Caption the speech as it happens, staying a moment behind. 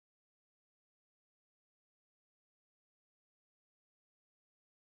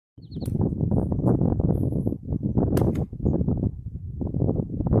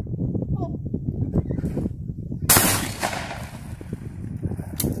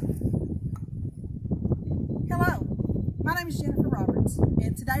is Jennifer Roberts,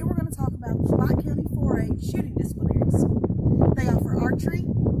 and today we're going to talk about the White County 4-H shooting disciplinaries. They offer archery,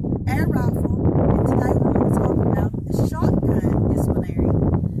 air rifle, and today we're going to talk about the shotgun disciplinary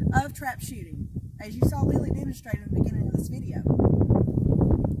of trap shooting, as you saw Lily demonstrate in the beginning of this video.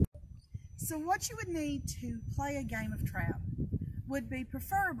 So what you would need to play a game of trap would be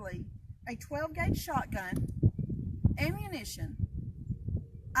preferably a 12-gauge shotgun, ammunition,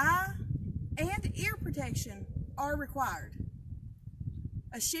 eye and ear protection are required,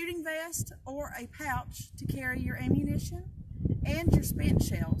 a shooting vest or a pouch to carry your ammunition and your spent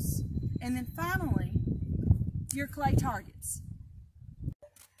shells, and then finally your clay targets.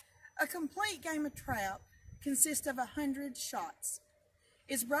 A complete game of trap consists of 100 shots.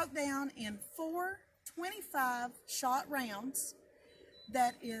 It's broke down in 4 25-shot rounds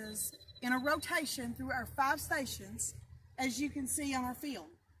that is in a rotation through our 5 stations, as you can see on our film.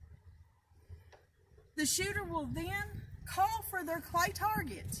 The shooter will then call for their clay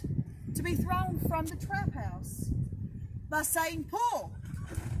target to be thrown from the trap house by saying, "Pull."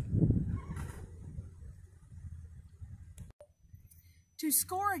 To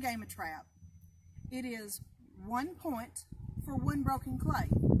score a game of trap, it is 1 point for 1 broken clay.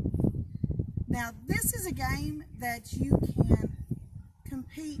 Now, this is a game that you can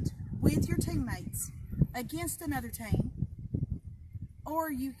compete with your teammates against another team,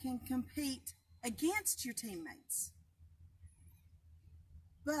 or you can compete against your teammates.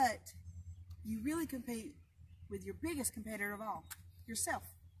 But you really compete with your biggest competitor of all,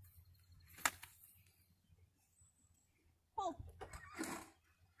 yourself. Pull.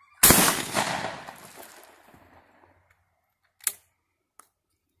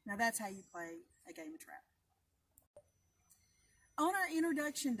 Now that's how you play a game of trap. On our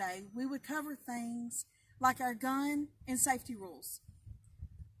introduction day, we would cover things like our gun and safety rules.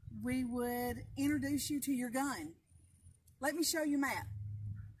 We would introduce you to your gun. Let me show you Matt.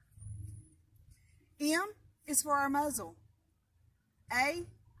 M is for our muzzle. A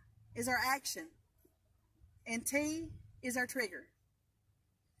is our action. And T is our trigger.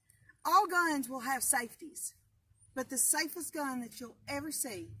 All guns will have safeties, but the safest gun that you'll ever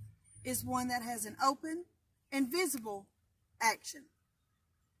see is one that has an open and visible action.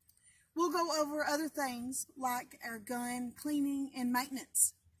 We'll go over other things like our gun cleaning and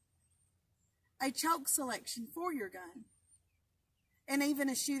maintenance, a choke selection for your gun, and even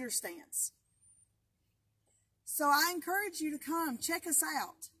a shooter stance. So I encourage you to come check us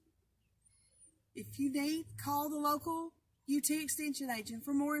out. If you need, call the local UT Extension agent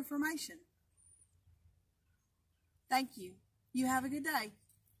for more information. Thank you. You have a good day.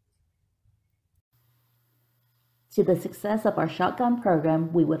 To the success of our shotgun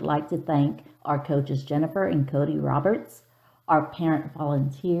program, we would like to thank our coaches Jennifer and Cody Roberts, our parent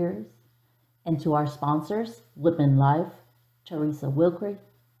volunteers, and to our sponsors, Woodman Life, Teresa Wilkery,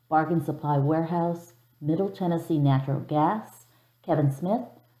 Bargain Supply Warehouse, Middle Tennessee Natural Gas, Kevin Smith,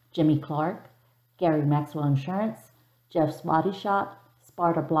 Jimmy Clark, Gary Maxwell Insurance, Jeff's Body Shop,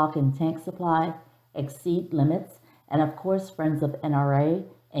 Sparta Block and Tank Supply, Exceed Limits, and of course, friends of NRA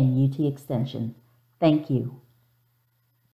and UT Extension. Thank you.